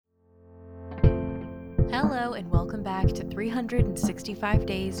Hello and welcome back to 365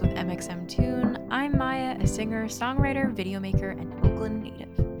 Days with mxmtoon. I'm Maya, a singer, songwriter, videomaker, and Oakland native.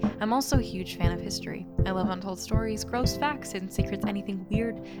 I'm also a huge fan of history. I love untold stories, gross facts, hidden secrets, anything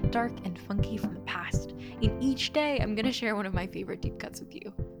weird, dark, and funky from the past. In each day, I'm going to share one of my favorite deep cuts with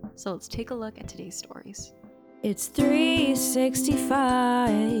you. So let's take a look at today's stories. It's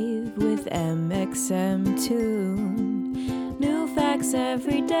 365 with mxmtoon. New facts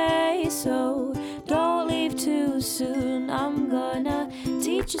every day, so don't leave too soon. I'm gonna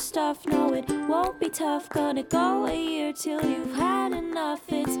teach you stuff, no it won't be tough. Gonna go a year till you've had enough.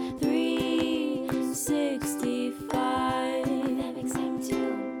 It's 365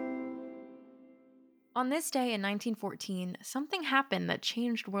 mxmtoon. On this day in 1914, something happened that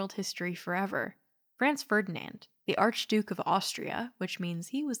changed world history forever. Franz Ferdinand, the Archduke of Austria, which means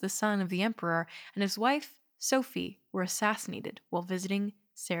he was the son of the emperor, and his wife, Sophie, were assassinated while visiting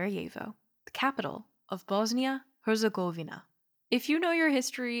Sarajevo, the capital of Bosnia-Herzegovina. If you know your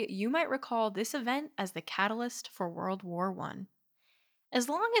history, you might recall this event as the catalyst for World War I. As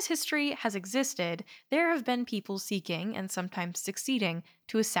long as history has existed, there have been people seeking, and sometimes succeeding,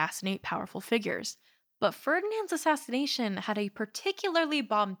 to assassinate powerful figures. But Ferdinand's assassination had a particularly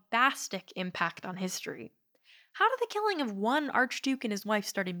bombastic impact on history. How did the killing of one archduke and his wife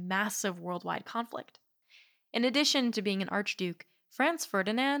start a massive worldwide conflict? In addition to being an archduke, Franz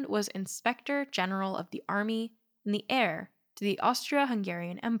Ferdinand was Inspector General of the Army and the heir to the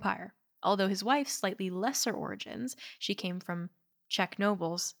Austro-Hungarian Empire. Although his wife's slightly lesser origins, she came from Czech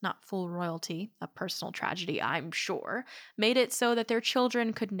nobles, not full royalty, a personal tragedy, I'm sure, made it so that their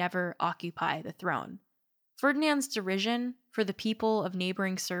children could never occupy the throne. Ferdinand's derision for the people of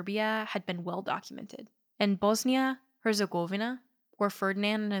neighboring Serbia had been well documented. In Bosnia-Herzegovina, where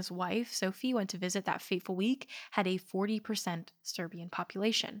Ferdinand and his wife, Sophie, went to visit that fateful week, had a 40% Serbian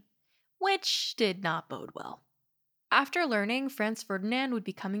population, which did not bode well. After learning Franz Ferdinand would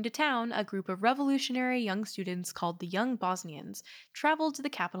be coming to town, a group of revolutionary young students called the Young Bosnians traveled to the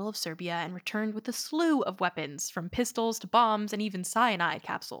capital of Serbia and returned with a slew of weapons, from pistols to bombs and even cyanide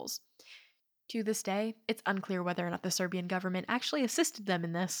capsules. To this day, it's unclear whether or not the Serbian government actually assisted them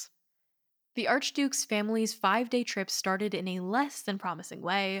in this. The Archduke's family's 5-day trip started in a less than promising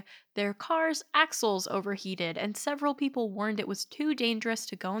way. Their car's axles overheated, and several people warned it was too dangerous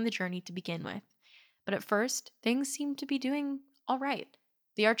to go on the journey to begin with. But at first, things seemed to be doing all right.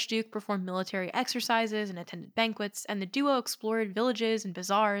 The Archduke performed military exercises and attended banquets, and the duo explored villages and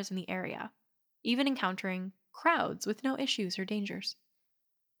bazaars in the area, even encountering crowds with no issues or dangers.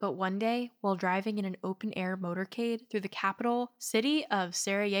 But one day, while driving in an open-air motorcade through the capital city of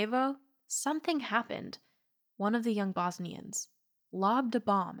Sarajevo, something happened. One of the young Bosnians lobbed a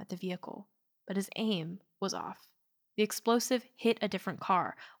bomb at the vehicle, but his aim was off. The explosive hit a different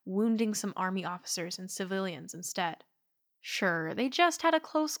car, wounding some army officers and civilians instead. Sure, they just had a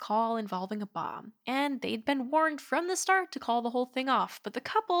close call involving a bomb, and they'd been warned from the start to call the whole thing off, but the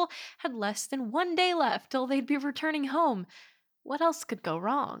couple had less than 1 day left till they'd be returning home. What else could go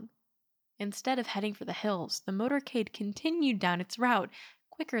wrong? Instead of heading for the hills, the motorcade continued down its route,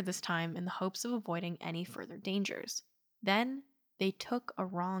 quicker this time in the hopes of avoiding any further dangers. Then they took a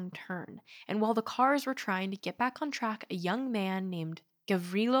wrong turn, and while the cars were trying to get back on track, a young man named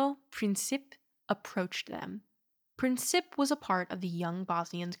Gavrilo Princip approached them. Princip was a part of the Young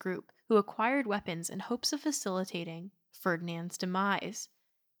Bosnians group who acquired weapons in hopes of facilitating Ferdinand's demise.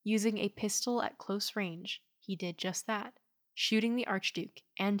 Using a pistol at close range, he did just that, shooting the Archduke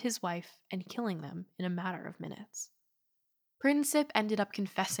and his wife and killing them in a matter of minutes. Princip ended up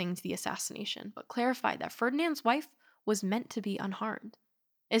confessing to the assassination, but clarified that Ferdinand's wife was meant to be unharmed.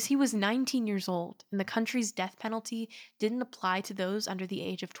 As he was 19 years old and the country's death penalty didn't apply to those under the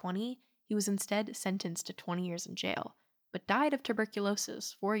age of 20, he was instead sentenced to 20 years in jail, but died of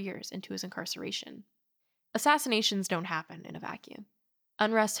tuberculosis 4 years into his incarceration. Assassinations don't happen in a vacuum.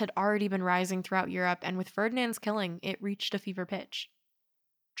 Unrest had already been rising throughout Europe, and with Ferdinand's killing, it reached a fever pitch.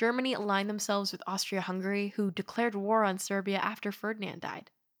 Germany aligned themselves with Austria-Hungary, who declared war on Serbia after Ferdinand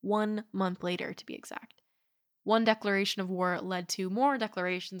died, 1 month later to be exact. One declaration of war led to more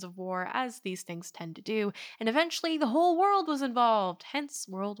declarations of war, as these things tend to do, and eventually the whole world was involved, hence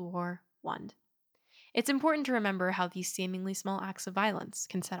World War I. It's important to remember how these seemingly small acts of violence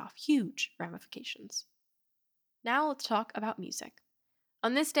can set off huge ramifications. Now let's talk about music.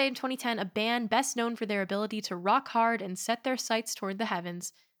 On this day in 2010, a band best known for their ability to rock hard and set their sights toward the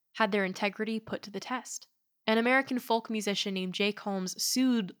heavens had their integrity put to the test. An American folk musician named Jake Holmes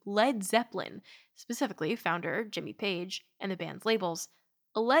sued Led Zeppelin, specifically founder Jimmy Page and the band's labels,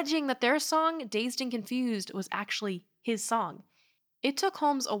 alleging that their song Dazed and Confused was actually his song. It took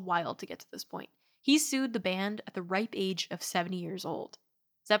Holmes a while to get to this point. He sued the band at the ripe age of 70 years old.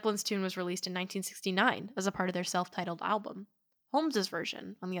 Zeppelin's tune was released in 1969 as a part of their self-titled album. Holmes's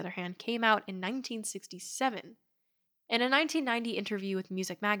version, on the other hand, came out in 1967. In a 1990 interview with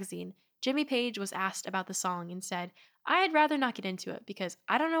Music Magazine, Jimmy Page was asked about the song and said, "I'd rather not get into it because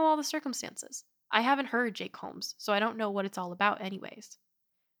I don't know all the circumstances. I haven't heard Jake Holmes, so I don't know what it's all about anyways."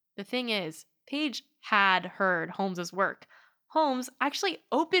 The thing is, Page had heard Holmes's work. Holmes actually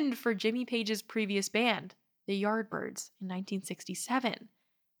opened for Jimmy Page's previous band, the Yardbirds, in 1967.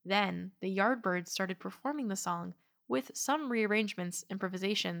 Then, the Yardbirds started performing the song with some rearrangements,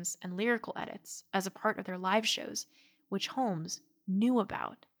 improvisations, and lyrical edits as a part of their live shows, which Holmes knew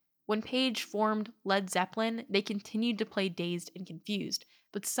about. When Page formed Led Zeppelin, they continued to play Dazed and Confused,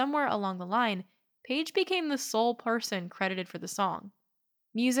 but somewhere along the line, Page became the sole person credited for the song.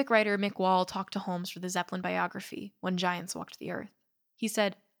 Music writer Mick Wall talked to Holmes for the Zeppelin biography, When Giants Walked the Earth. He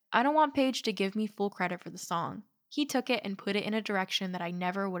said, "I don't want Page to give me full credit for the song. He took it and put it in a direction that I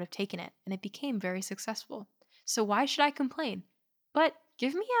never would have taken it, and it became very successful. So why should I complain? But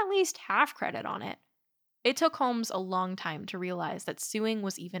give me at least half credit on it." It took Holmes a long time to realize that suing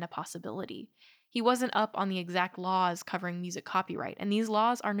was even a possibility. He wasn't up on the exact laws covering music copyright, and these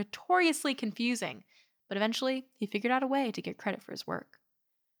laws are notoriously confusing, but eventually he figured out a way to get credit for his work.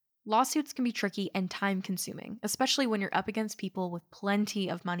 Lawsuits can be tricky and time-consuming, especially when you're up against people with plenty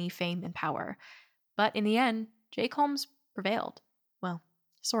of money, fame, and power. But in the end, Jake Holmes prevailed. Well,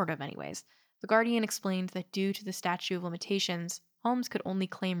 sort of anyways. The Guardian explained that due to the statute of limitations, Holmes could only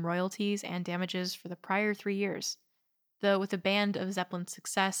claim royalties and damages for the prior 3 years. Though with a band of Zeppelin's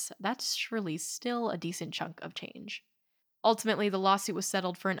success, that's surely still a decent chunk of change. Ultimately, the lawsuit was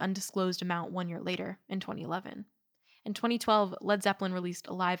settled for an undisclosed amount 1 year later, in 2011. In 2012, Led Zeppelin released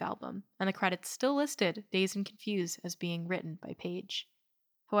a live album, and the credits still listed Dazed and Confused as being written by Page.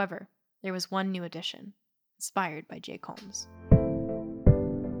 However, there was one new addition, inspired by Jake Holmes.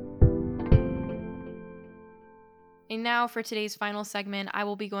 And now for today's final segment, I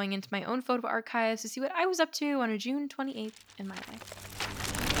will be going into my own photo archives to see what I was up to on a June 28th in my life.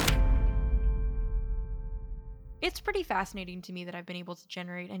 It's pretty fascinating to me that I've been able to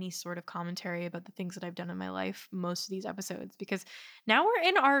generate any sort of commentary about the things that I've done in my life most of these episodes, because now we're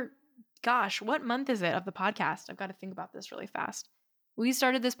in our, what month is it of the podcast? I've got to think about this really fast. We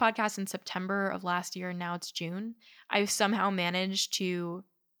started this podcast in September of last year, and now it's June. I've somehow managed to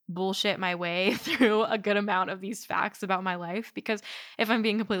bullshit my way through a good amount of these facts about my life, because if I'm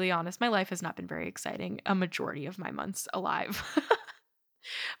being completely honest, my life has not been very exciting a majority of my months alive.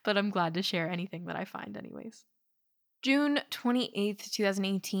 But I'm glad to share anything that I find anyways. June 28th,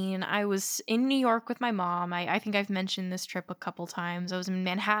 2018, I was in New York with my mom. I think I've mentioned this trip a couple times. I was in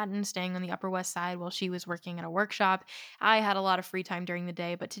Manhattan, staying on the Upper West Side while she was working at a workshop. I had a lot of free time during the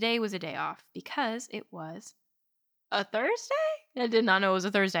day, but today was a day off because it was a Thursday? I did not know it was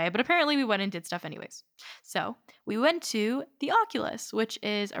a Thursday, but apparently we went and did stuff anyways. So we went to the Oculus, which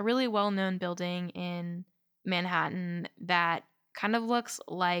is a really well-known building in Manhattan that kind of looks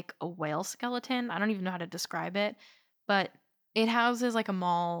like a whale skeleton. I don't even know how to describe it. But it houses like a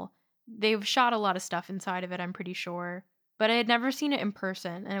mall. They've shot a lot of stuff inside of it, I'm pretty sure. But I had never seen it in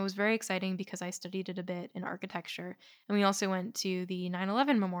person, and it was very exciting because I studied it a bit in architecture. And we also went to the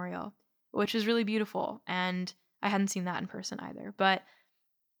 9/11 Memorial, which is really beautiful. And I hadn't seen that in person either. But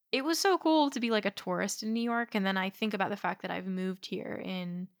it was so cool to be like a tourist in New York. And then I think about the fact that I've moved here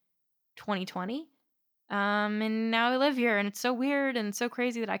in 2020. And now I live here, and it's so weird and so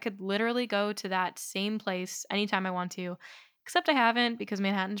crazy that I could literally go to that same place anytime I want to, except I haven't because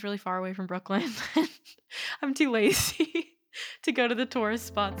Manhattan's really far away from Brooklyn. I'm too lazy to go to the tourist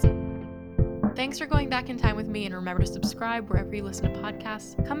spots. Thanks for going back in time with me, and remember to subscribe wherever you listen to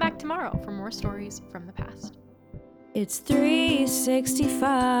podcasts. Come back tomorrow for more stories from the past. It's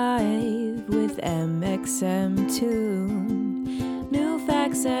 365 with MXM2. New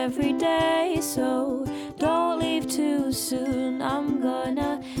facts every day, so don't leave too soon. I'm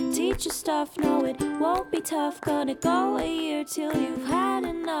gonna teach you stuff, no it won't be tough. Gonna go a year till you've had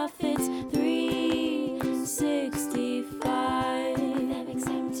enough. It's 3